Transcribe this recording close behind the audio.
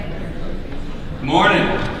Morning.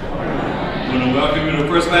 I want to welcome you to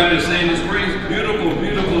First Baptist Sandy Springs. Beautiful,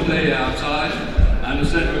 beautiful day outside. I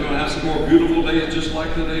understand we're going to have some more beautiful days just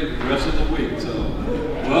like today the rest of the week. So,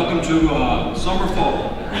 welcome to Summer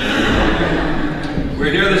Fall.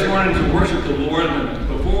 We're here this morning to worship the Lord. And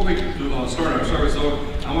before we start our service, though,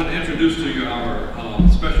 I want to introduce to you our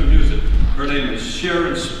special music. Her name is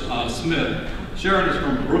Sharon Smith. Sharon is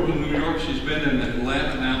from Brooklyn, New York. She's been in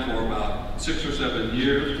Atlanta now for about 6 or 7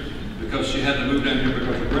 years. Because she had to move down here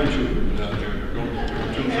because her grandchildren were down here.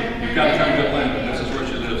 You've got to come to Atlanta. This is where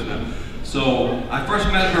she lives now. So I first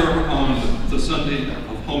met her on the Sunday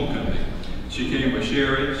of homecoming. She came with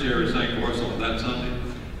Sherry. Sherry sang for us on that Sunday.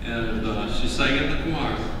 And she sang in the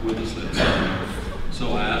choir with us that Sunday.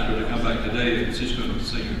 So I asked her to come back today, and she's going to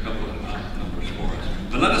sing a couple of numbers for us.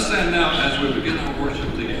 But let us stand now as we begin our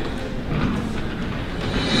worship together.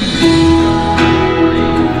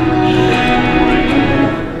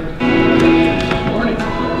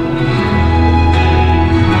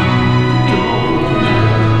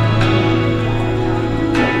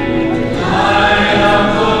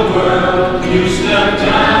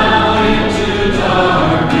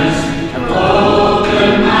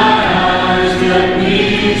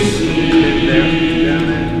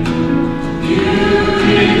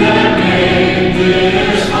 Beauty that made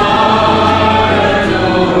this heart.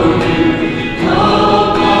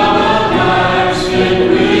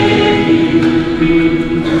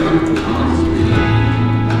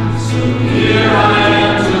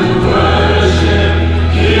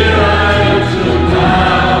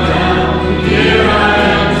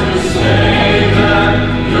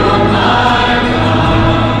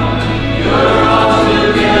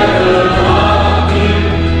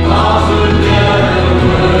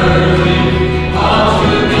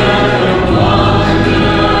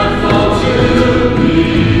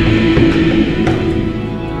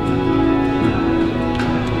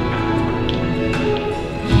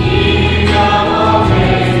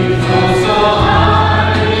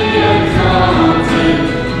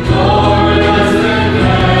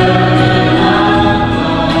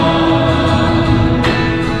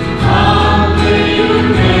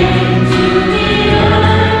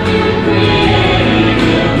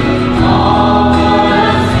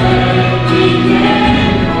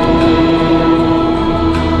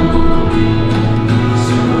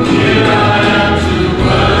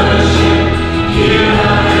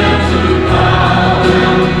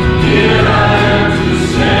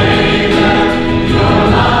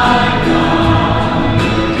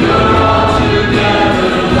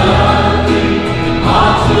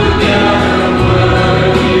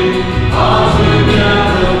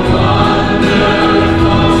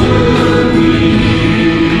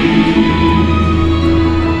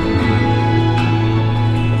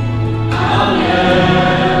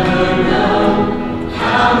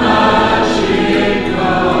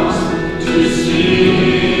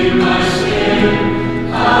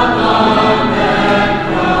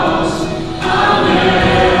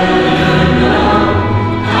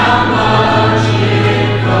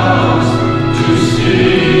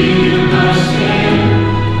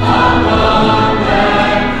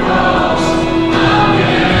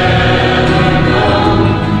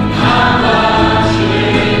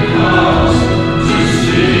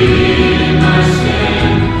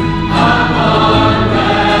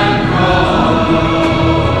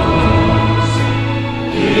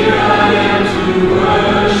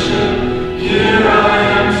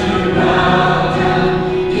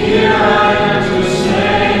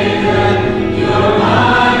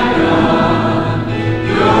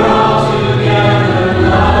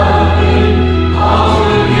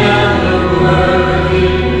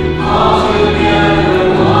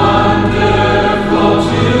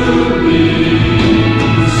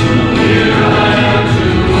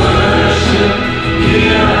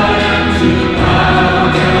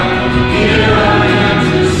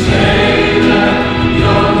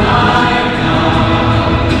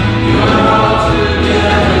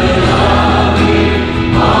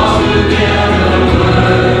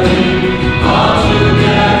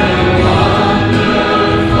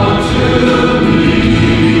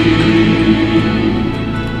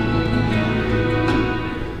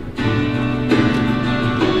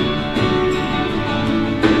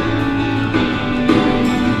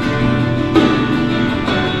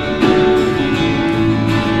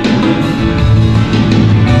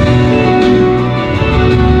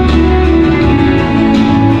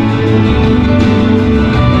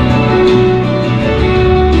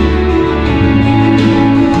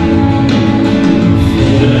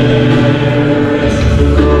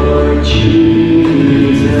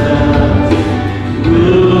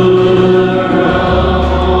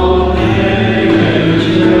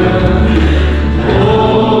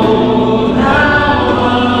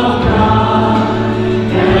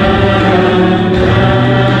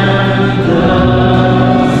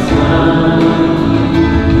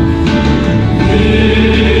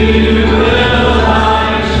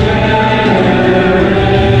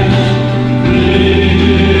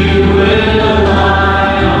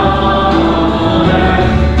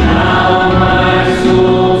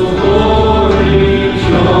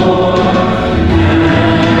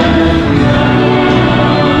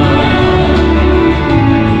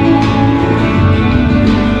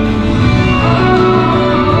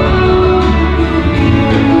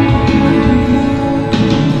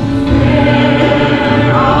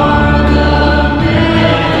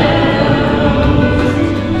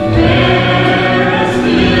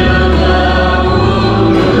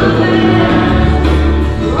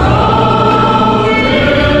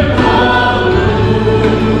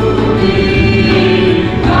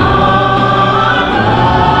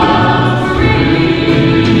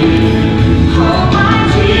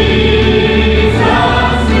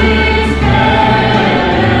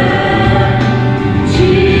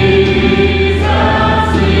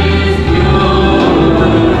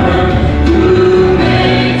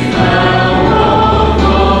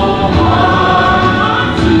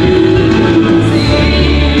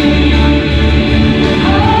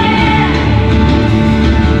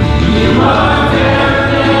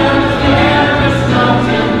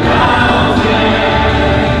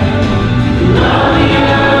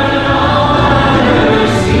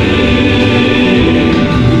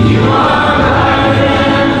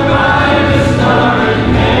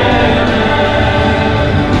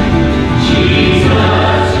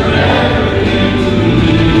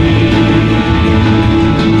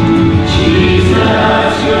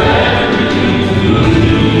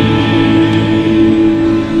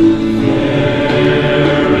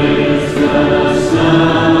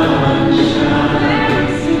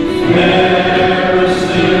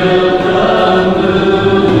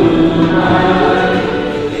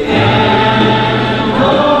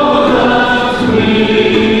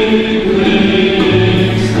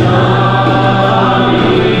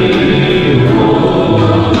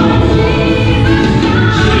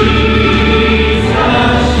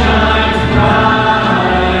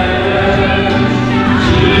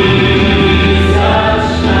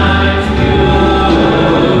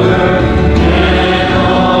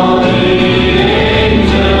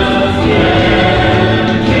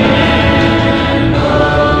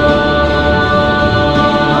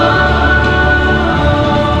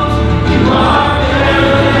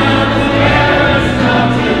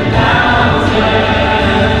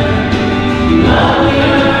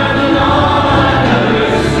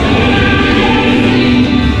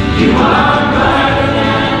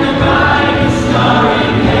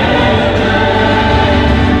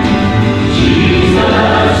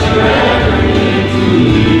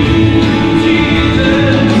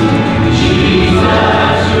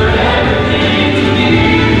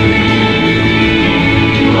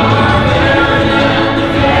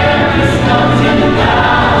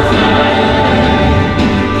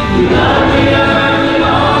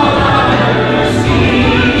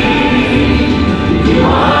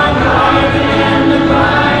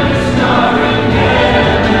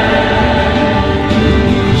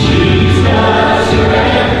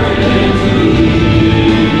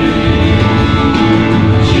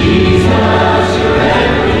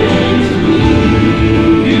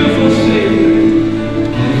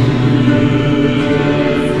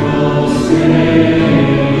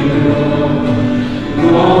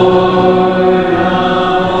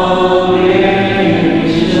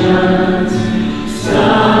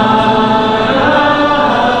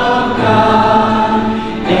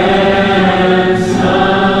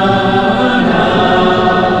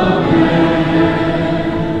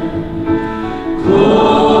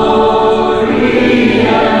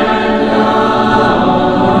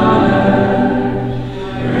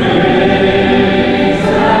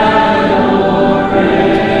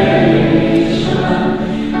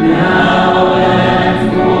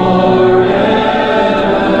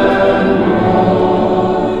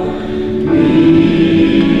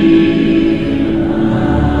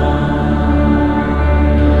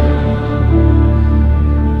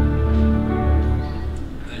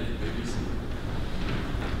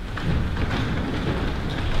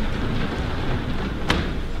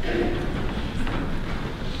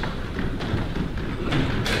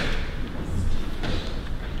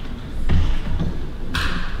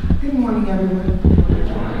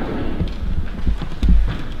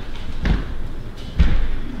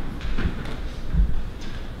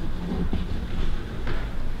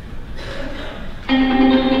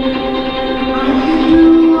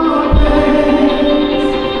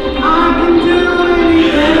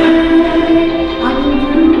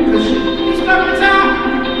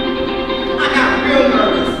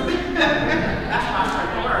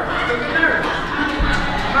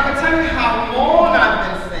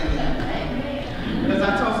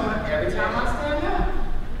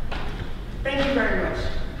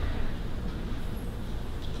 Christ.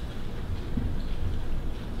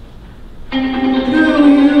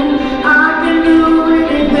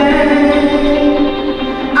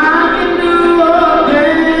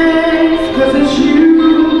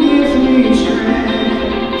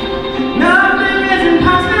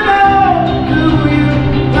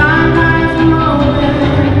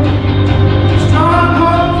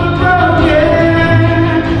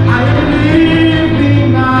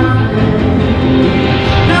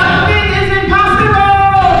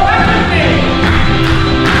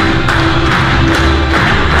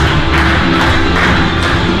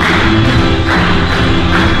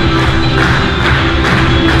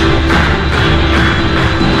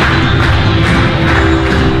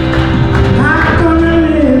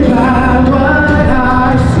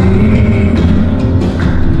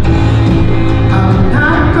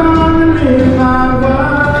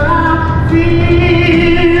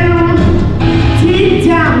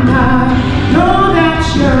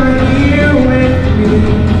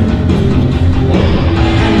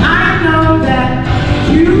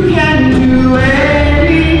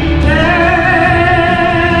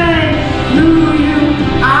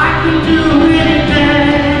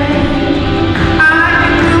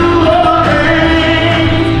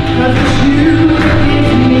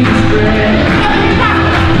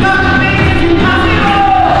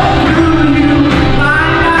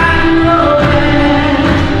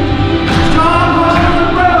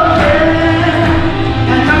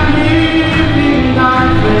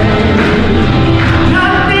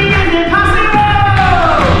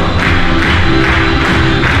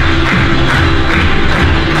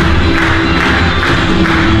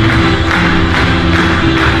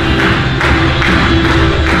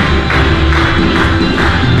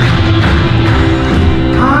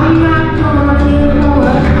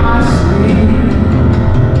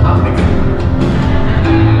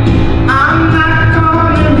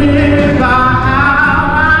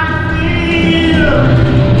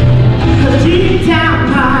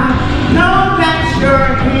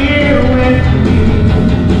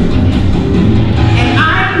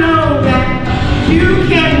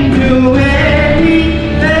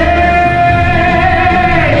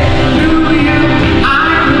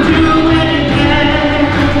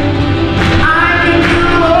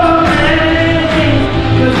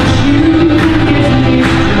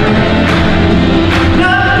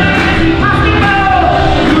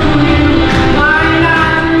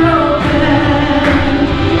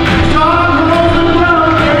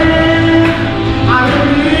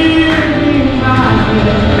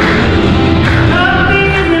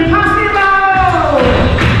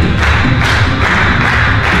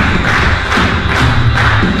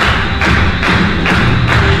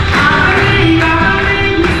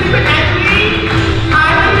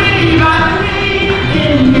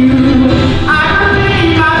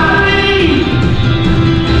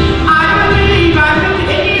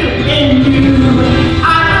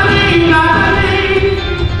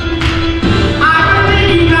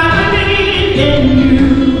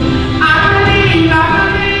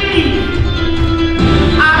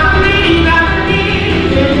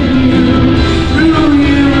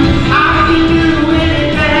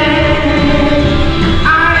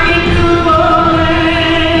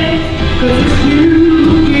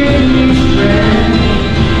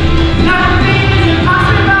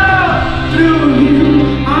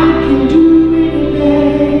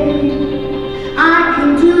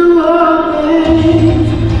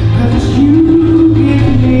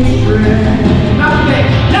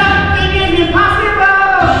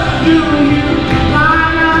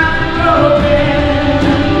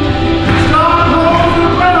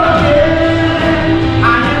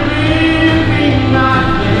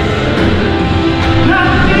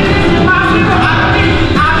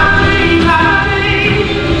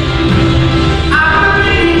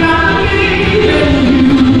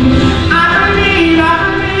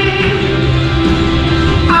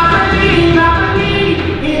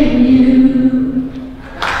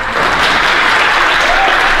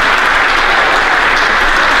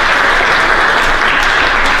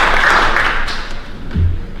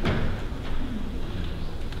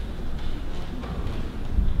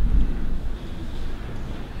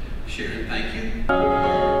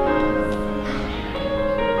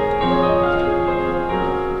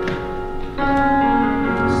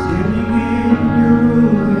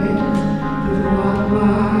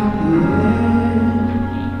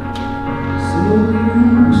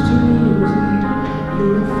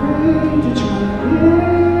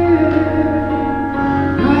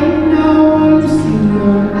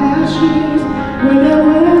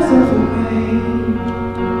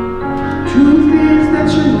 Truth is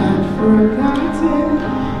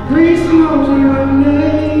Grace knows your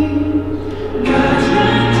name. God's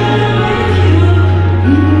not done with you.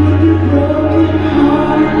 Even with your broken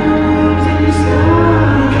heart and your wounds and your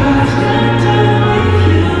scars. God's not done with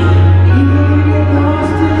you. Even when you're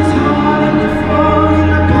lost in His heart and you're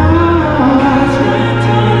falling apart. God's not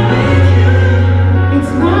done with you.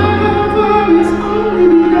 It's not over, it's only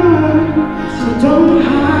begun. So don't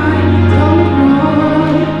hide, don't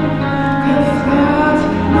run, 'cause God's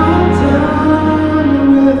not done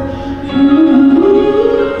with you.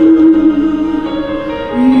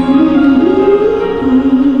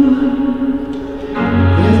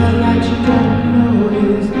 There's a light you don't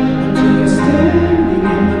notice until you're standing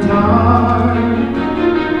in the dark.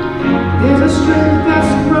 There's a strength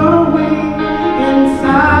that's growing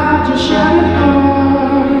inside your shattered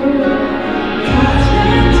heart. God's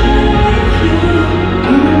not done with you.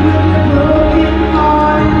 Even with your broken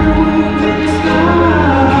heart and your wounds and your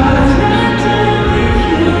scars. God's not done with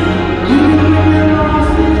you. Even when you're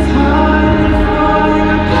lost in His heart and you're falling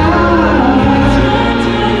apart. God's not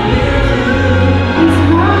done with you. It's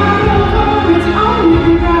not over, it's only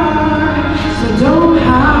begun. So don't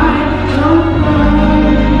hide, don't run,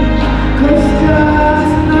 'cause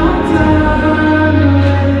God's not done with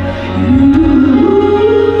you.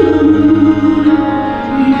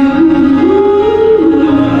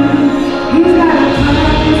 He's got a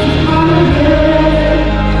plan, this is part of it.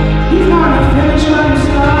 He's gonna finish what He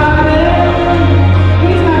started.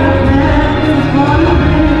 He's got a plan, this is part of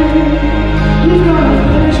it. He's gonna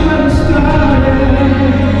finish what He started.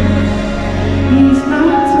 He's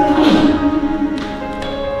not done.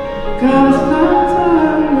 God's not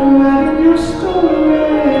done writing your story.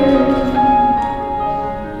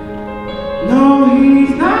 No,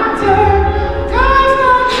 He's not done. God's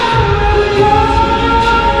not done with you.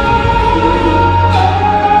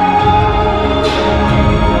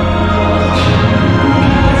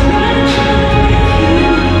 God's not done with you.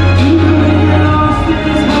 Even when you're lost in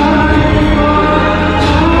His heart and you're falling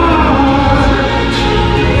apart.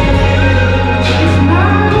 It's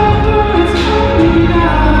not over, it's only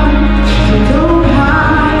begun. So don't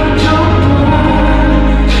hide, don't run,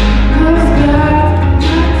 'cause God's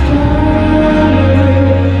not done with you.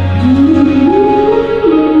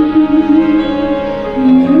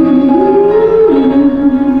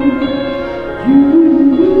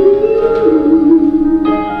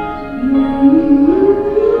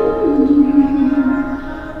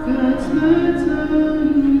 God's not done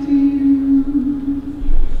with you.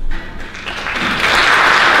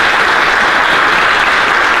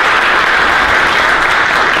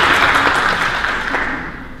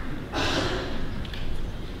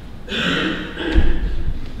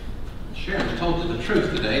 Sharon told you the truth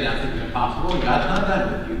today, nothing is impossible, and God's not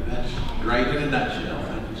done with you. That's great in a nutshell.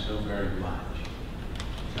 Thank you so very much.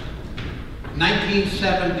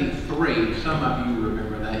 1973, some of you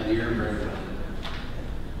remember that year very well.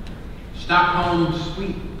 Stockholm,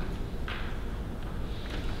 Sweden.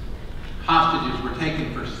 Hostages were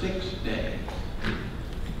taken for 6 days.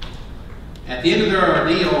 At the end of their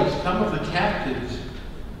ordeal, some of the captives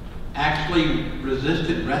actually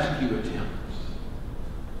resisted rescue attempts.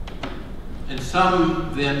 And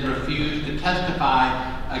some then refused to testify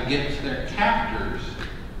against their captors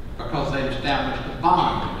because they'd established a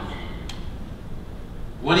bond with them.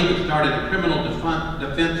 One even started a criminal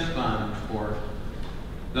defense fund for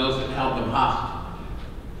those that held them hostage.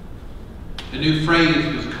 A new phrase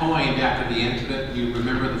was coined after the incident. You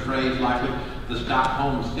remember the phrase likely, the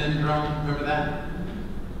Stockholm Syndrome? Remember that?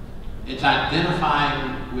 It's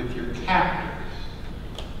identifying with your captors.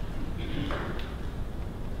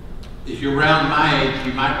 If you're around my age,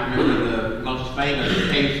 you might remember the most famous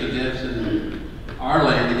case of this in our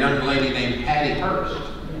land, a young lady named Patty Hearst,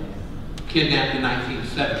 kidnapped in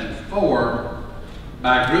 1974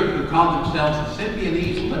 by a group who called themselves the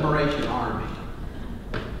Symbionese Liberation Army.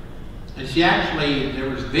 And she actually, there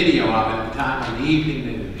was video of it at the time on the evening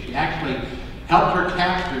news, she actually helped her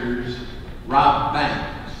captors rob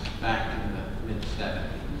banks back in the mid-70s.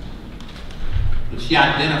 But she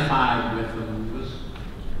identified with them.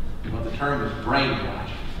 Well, the term is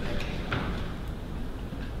brainwashed. That came up.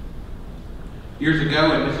 Years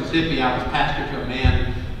ago in Mississippi, I was pastor to a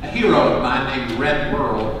man, a hero of mine named Red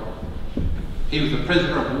World. He was a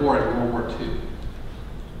prisoner of war in World War II.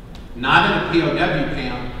 Not in a POW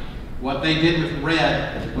camp. What they did with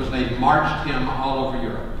Red was they marched him all over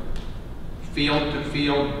Europe. Field to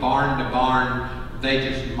field, barn to barn, they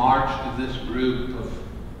just marched this group of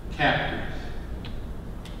captives.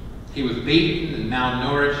 He was beaten and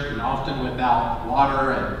malnourished and often without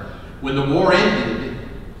water, and when the war ended,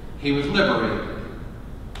 he was liberated.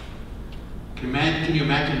 Can you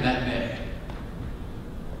imagine that day?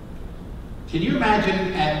 Can you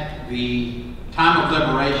imagine at the time of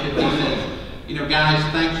liberation, he says, you know, guys,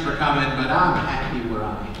 thanks for coming, but I'm happy where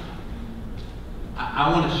I am.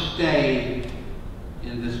 I want to stay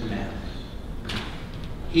in this mess.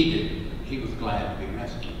 He didn't. He was glad to be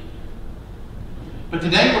rescued. But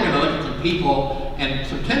today we're going to look at some people and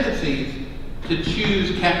some tendencies to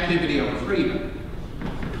choose captivity over freedom.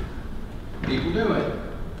 People do it.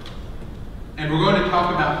 And we're going to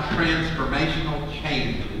talk about transformational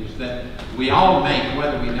changes that we all make,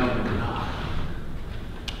 whether we know them or not.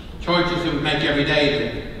 Choices that we make every day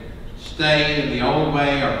to stay in the old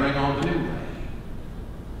way or bring on the new way.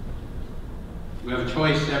 We have a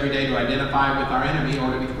choice every day to identify with our enemy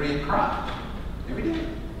or to be free in Christ. Every day.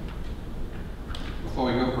 Before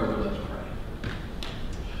we go further, let's pray.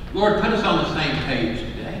 Lord, put us on the same page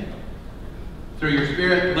today. Through your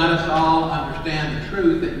Spirit, let us all understand the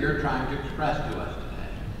truth that you're trying to express to us today.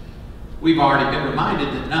 We've already been reminded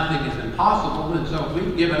that nothing is impossible, and so if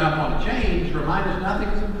we've given up on a change, remind us nothing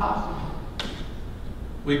is impossible.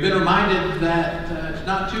 We've been reminded that it's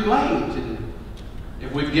not too late, and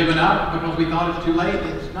if we've given up because we thought it's too late,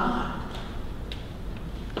 it's not.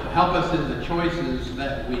 So help us in the choices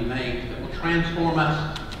that we make that will transform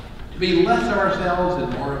us to be less of ourselves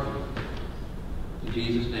and more of you. In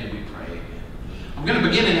Jesus' name we pray. Amen. I'm going to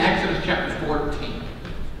begin in Exodus chapter 14.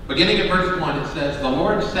 Beginning at verse 1, it says, The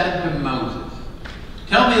Lord said to Moses,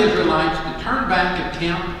 Tell the Israelites to turn back and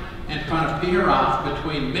camp in front of Pi-hahiroth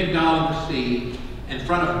between Migdol and the sea, in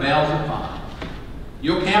front of Baal-zephon.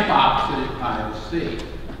 You'll camp opposite it by the sea.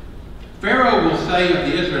 Pharaoh will say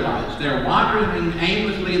of the Israelites, They're wandering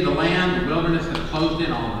aimlessly in the land, the wilderness has closed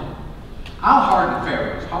in on them. I'll harden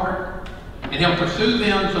Pharaoh's heart, and he'll pursue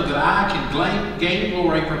them so that I can gain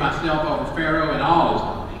glory for myself over Pharaoh and all his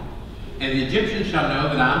army. And the Egyptians shall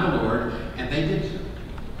know that I am the Lord, and they did so.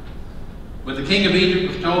 When the king of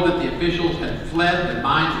Egypt was told that the officials had fled, the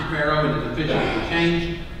minds of Pharaoh and his officials were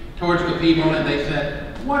changed towards the people, and they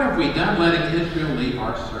said, What have we done letting Israel leave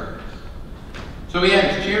our service? So he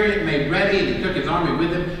had his chariot made ready, and he took his army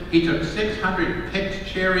with him. He took 600 picked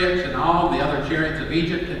chariots and all the other chariots of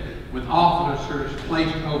Egypt, with officers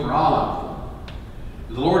placed over all of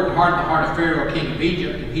them. The Lord hardened the heart of Pharaoh, king of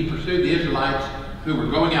Egypt, and he pursued the Israelites who were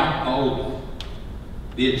going out boldly.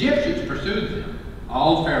 The Egyptians pursued them,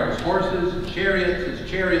 all Pharaoh's horses and chariots, his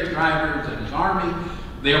chariot drivers, and his army.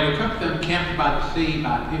 They overtook them, camped by the sea,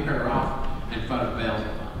 by Pi-hahiroth, in front of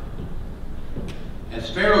Baal-zephon. As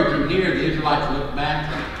Pharaoh drew near, the Israelites looked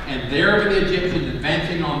back, and there were the Egyptians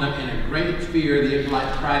advancing on them in a great fear. The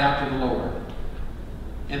Israelites cried out to the Lord.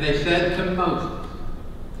 And they said to Moses,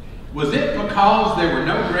 Was it because there were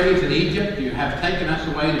no graves in Egypt you have taken us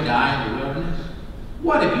away to die in the wilderness?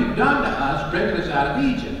 What have you done to us, bringing us out of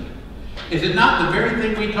Egypt? Is it not the very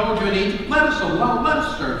thing we told you in Egypt? Let us alone, let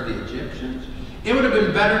us serve the Egyptians. It would have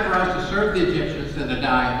been better for us to serve the Egyptians than to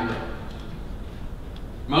die in the wilderness.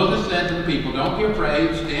 Moses said to the people, Don't be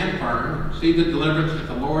afraid, stand firm. See the deliverance that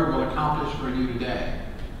the Lord will accomplish for you today.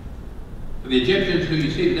 For the Egyptians who you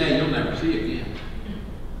see today, you'll never see again.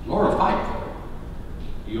 The Lord will fight for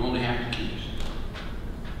you. You only have to keep still.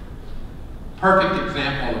 Perfect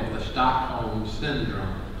example of the Stockholm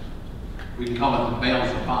Syndrome. We can call it the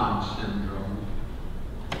Baal-zephon Syndrome.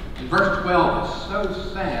 And verse 12 is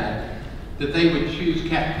so sad that they would choose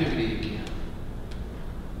captivity again.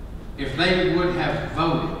 If they would have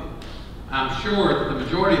voted, I'm sure that the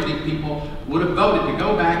majority of these people would have voted to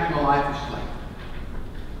go back to a life of slavery.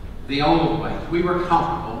 The old ways. We were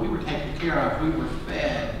comfortable. We were taken care of. We were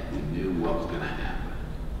fed. We knew what was going to happen.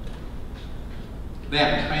 They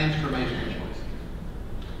have a transformational choice.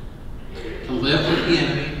 To live with the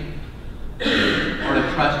enemy or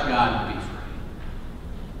to trust God and be free.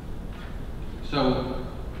 So,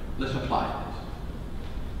 let's apply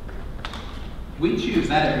this. We choose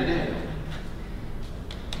that every day.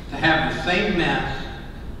 To have the same mess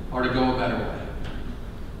or to go a better way.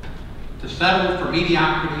 To settle for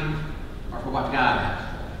mediocrity or for what God has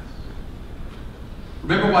for us.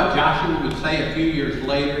 Remember what Joshua would say a few years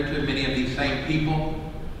later to many of these same people?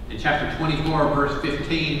 In chapter 24, verse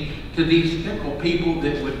 15, to these fickle people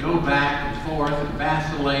that would go back and forth and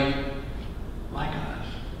vacillate like us.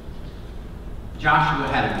 Joshua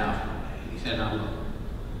had enough one day. He said, Now look,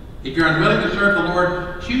 if you're unwilling to serve the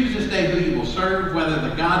Lord, choose this day who you will serve, whether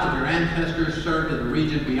the gods of your ancestors served in the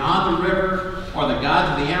region beyond the river, or the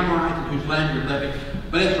gods of the Amorites in whose land you're living.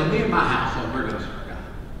 But as for me and my household, we're going to serve God.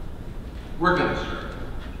 We're going to serve God.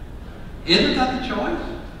 Isn't that the choice?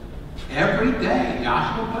 Every day,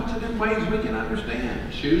 Joshua puts it in ways we can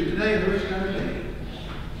understand. Choose today who it's going to be.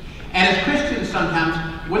 And as Christians,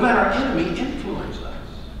 sometimes we let our enemy influence us.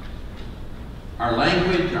 our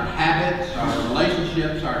language, our habits, our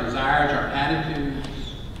relationships, our desires, our attitudes.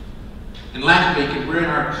 And last week, and we're in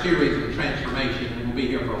our series of transformation, and we'll be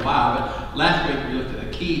here for a while, but last week we looked at a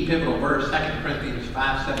key pivotal verse, 2 Corinthians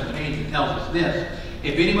 5:17, that tells us this: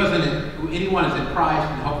 if anyone is in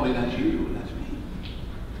Christ, and hopefully that's you, and that's me,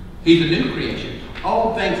 he's a new creation.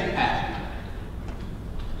 Old things have passed away.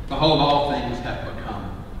 Behold, all things have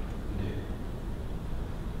become new.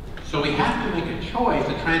 So we have to make a choice,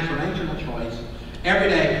 a transformational choice, every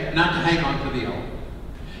day, not to hang on to the old.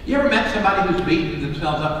 You ever met somebody who's beating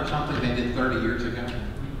themselves up for something they did 30 years ago?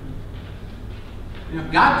 You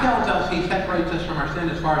know, God tells us he separates us from our sin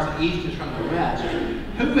as far as the east is from the west.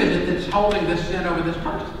 Who is it that's holding this sin over this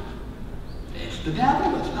person? It's the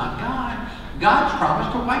devil. It's not God. God's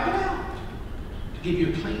promised to wipe it out, to give you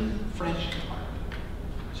a clean, fresh heart.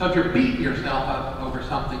 So if you're beating yourself up over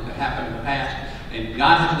something that happened in the past and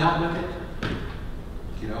God has dealt with it,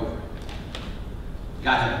 get over it.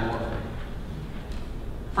 God has more for you.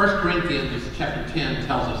 1 Corinthians chapter 10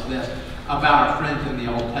 tells us this about our friends in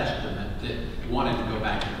the Old Testament that wanted to go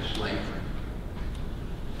back into slavery.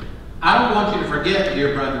 I don't want you to forget,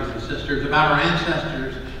 dear brothers and sisters, about our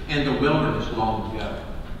ancestors in the wilderness long ago.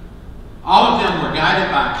 All of them were guided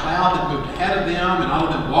by a cloud that moved ahead of them, and all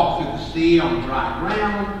of them walked through the sea on dry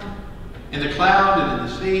ground. In the cloud and in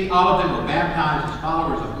the sea, all of them were baptized as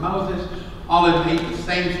followers of Moses. All of them ate the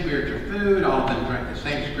same spiritual food. All of them drank the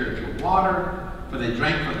same spiritual water. For they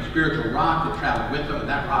drank from the spiritual rock that traveled with them, and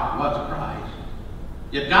that rock was Christ.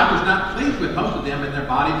 Yet God was not pleased with most of them, and their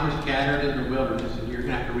bodies were scattered in the wilderness. And you're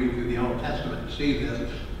going to have to read through the Old Testament to see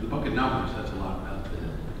this. The book of Numbers says a lot about this.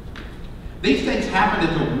 These things happened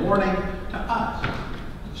as a warning to us,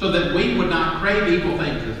 so that we would not crave evil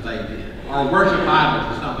things as they did, or worship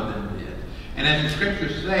idols as some of them did. And as the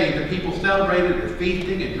scriptures say, the people celebrated with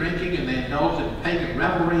feasting and drinking, and they indulged in pagan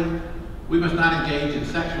revelry. We must not engage in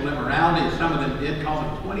sexual immorality, as some of them did,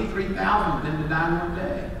 causing 23,000 of them to die in one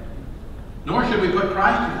day. Nor should we put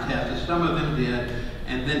Christ to the test, as some of them did,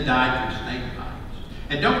 and then died from snake bites.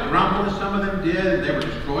 And don't grumble, as some of them did, and they were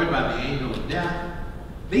destroyed by the angel of death.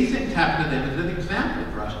 These things happen to them as an example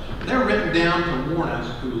for us. They're written down to warn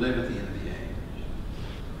us who live at the end of the age.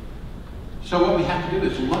 So what we have to do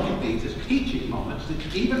is look at these as teaching moments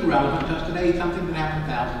that's even relevant to us today, something that happened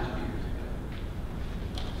thousands of years ago.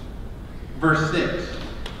 Verse 6,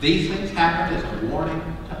 these things happened as a warning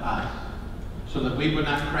to us, so that we would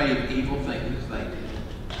not crave evil things as they did.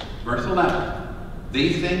 Verse 11,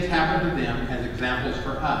 these things happened to them as examples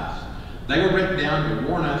for us. They were written down to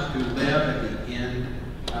warn us who live at the end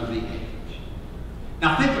of the age.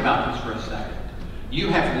 Now think about this for a second. You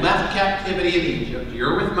have left captivity in Egypt.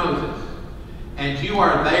 You're with Moses. And you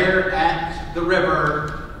are there at the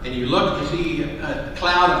river, and you look, you see a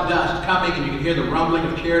cloud of dust coming, and you can hear the rumbling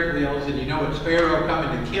of chariot wheels, and you know it's Pharaoh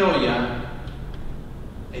coming to kill you,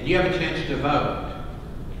 and you have a chance to vote.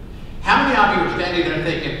 How many of you are standing there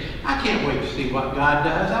thinking, I can't wait to see what God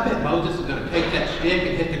does. I bet Moses is going to take that stick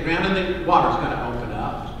and hit the ground, and the water's going to open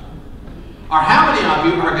up. Or how many of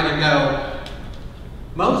you are going to go,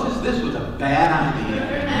 Moses, this was a bad idea.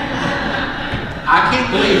 I can't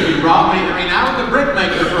believe you brought me. I mean, I was a brick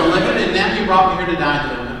maker for a living, and now you brought me here to die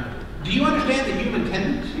to them. Do you understand the human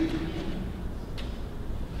tendency?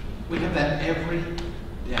 We have that every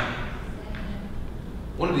day.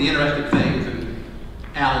 One of the interesting things, and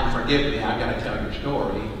Alan, forgive me, I've got to tell your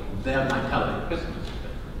story. They're not telling at Christmas.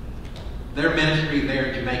 Their ministry there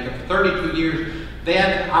in Jamaica for 32 years, they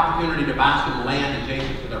had the opportunity to buy some land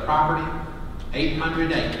adjacent to their property,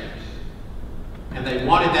 800 acres. And they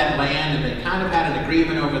wanted that land, and they kind of had an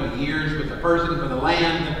agreement over the years with the person for the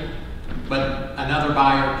land, but another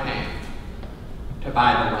buyer came to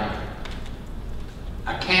buy the land.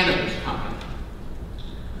 A cannabis company,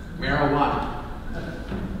 marijuana.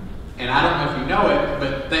 And I don't know if you know it,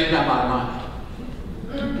 but they've got a lot of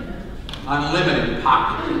money. Unlimited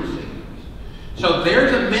pockets, it seems. So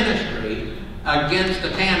there's a ministry against the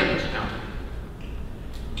cannabis company.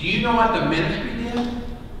 Do you know what the ministry did?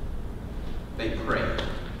 They prayed.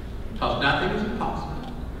 Because nothing is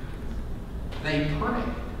impossible. They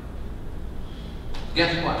prayed.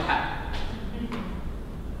 Guess what happened?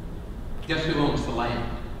 Guess who owns the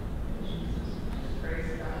land?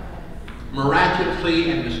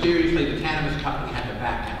 Miraculously and mysteriously, the cannabis company had to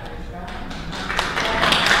back out.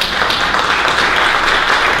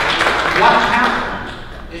 What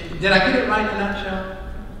happened? Did I get it right in a nutshell?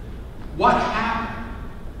 What happened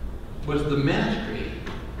was the ministry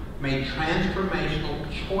made transformational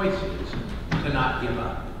choices to not give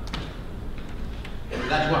up.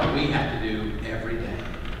 That's what we have to do every day.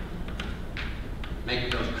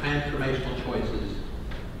 Make those transformational choices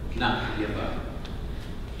not to give up.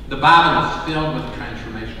 The Bible is filled with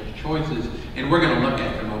transformational choices, and we're going to look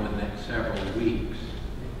at them over the next several weeks.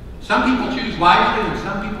 Some people choose wisely, and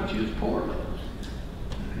some people choose poorly.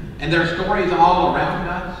 And there are stories all around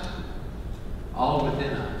us, all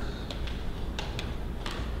within us.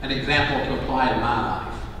 An example to apply in my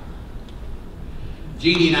life.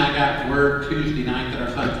 Jeannie and I got word Tuesday night that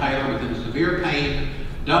our son Taylor was in severe pain,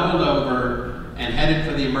 doubled over, and headed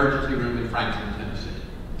for the emergency room in Franklin, Tennessee.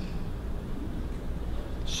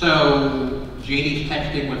 So Jeannie's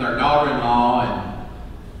texting with our daughter-in-law,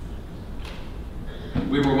 and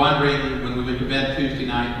we were wondering when we went to bed Tuesday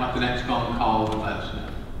night what the next phone call would let us know.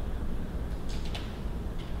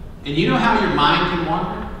 And you know how your mind can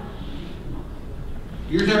wander?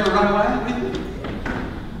 Yours ever run away with you?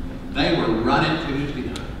 They were running Tuesday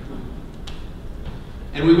night.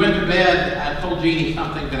 And we went to bed. I told Jeannie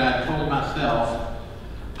something that I told myself.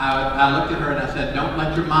 I looked at her and I said, don't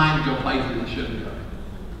let your mind go places it shouldn't go.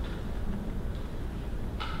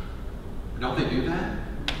 Don't they do that?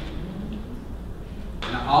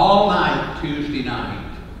 And all night, Tuesday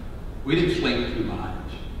night, we didn't sleep too much.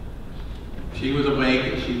 She was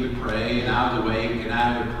awake and she would pray, and I was awake and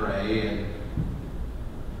I would pray. And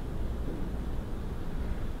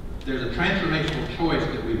there's a transformational choice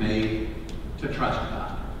that we made to trust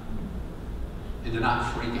God and to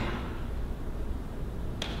not freak out.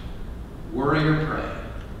 Worry or pray.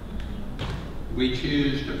 We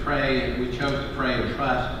chose to pray and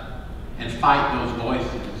trust and fight those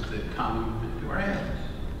voices that come into our heads.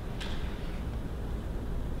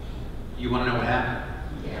 You want to know what happened?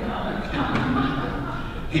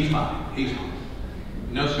 Yeah. He's fine. He's fine.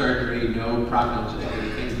 No surgery, no prognosis,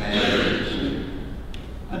 anything bad. Just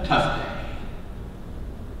a tough day.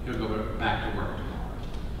 He'll go back to work tomorrow.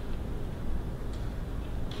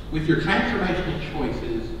 With your transformational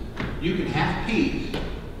choices, you can have peace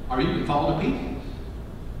or you can fall to pieces.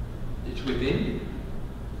 It's within you.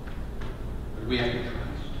 But we have to trust.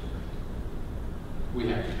 We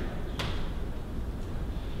have to trust.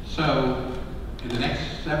 So, in the next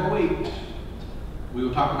several weeks, we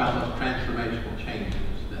will talk about those transformational changes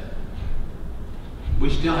that we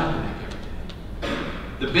still have to make every day.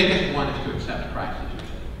 The biggest one is to accept Christ as your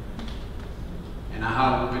Savior. And I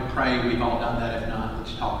hope and pray we've all done that. If not,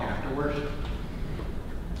 let's talk after worship.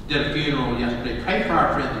 Did a funeral yesterday. Pray for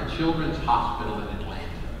our friends at Children's Hospital in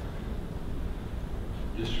Atlanta.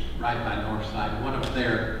 Just right by Northside. One of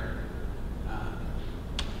their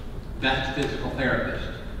best physical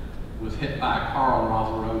therapists was hit by a car on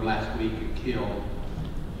Roswell Road last week and killed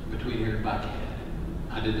between here and Buckhead.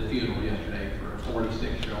 I did the funeral yesterday for a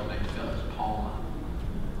 46-year-old named Phyllis Palma.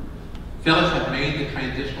 Phyllis had made the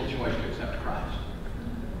transitional choice to accept Christ.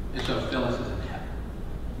 And so Phyllis is in heaven.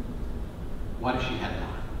 What if she had not?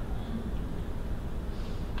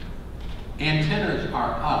 Antennas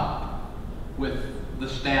are up with the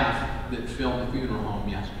staff that filled the funeral home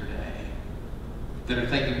yesterday that are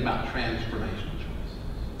thinking about transformational choices.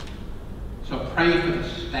 So pray for the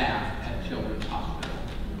staff at Children's Hospital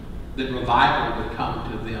that revival would come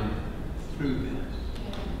to them through this.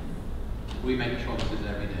 We make choices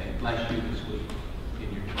every day. Bless you this week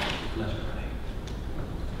in your choices. Let's pray.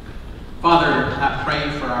 Father, I pray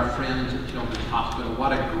for our friends at Children's Hospital.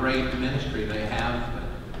 What a great ministry they have. But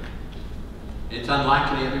it's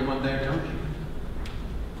unlikely everyone there knows you.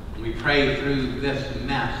 And we pray through this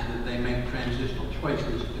mess that they make transitional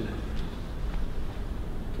choices today.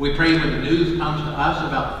 We pray when the news comes to us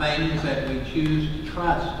about things that we choose to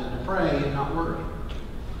trust and to pray and not worry.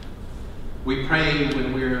 We pray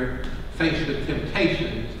when we're faced with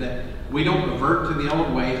temptations that we don't revert to the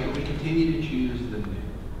old ways, but we continue to choose the new.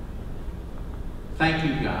 Thank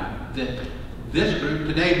you, God, that this group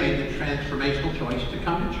today made the transformational choice to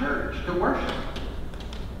come to church, to worship,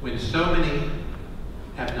 when so many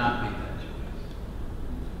have not made that choice.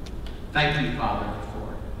 Thank you, Father, for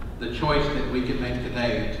the choice that we can make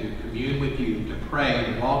today to commune with you, to pray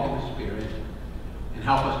and walk in the Spirit, and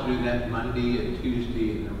help us to do that Monday and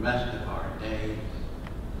Tuesday and the rest of our days.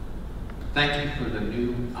 Thank you for the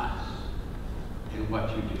new us and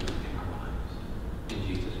what you do in our lives. In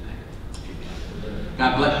Jesus' name, amen.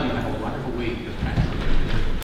 God bless you. Have a wonderful week of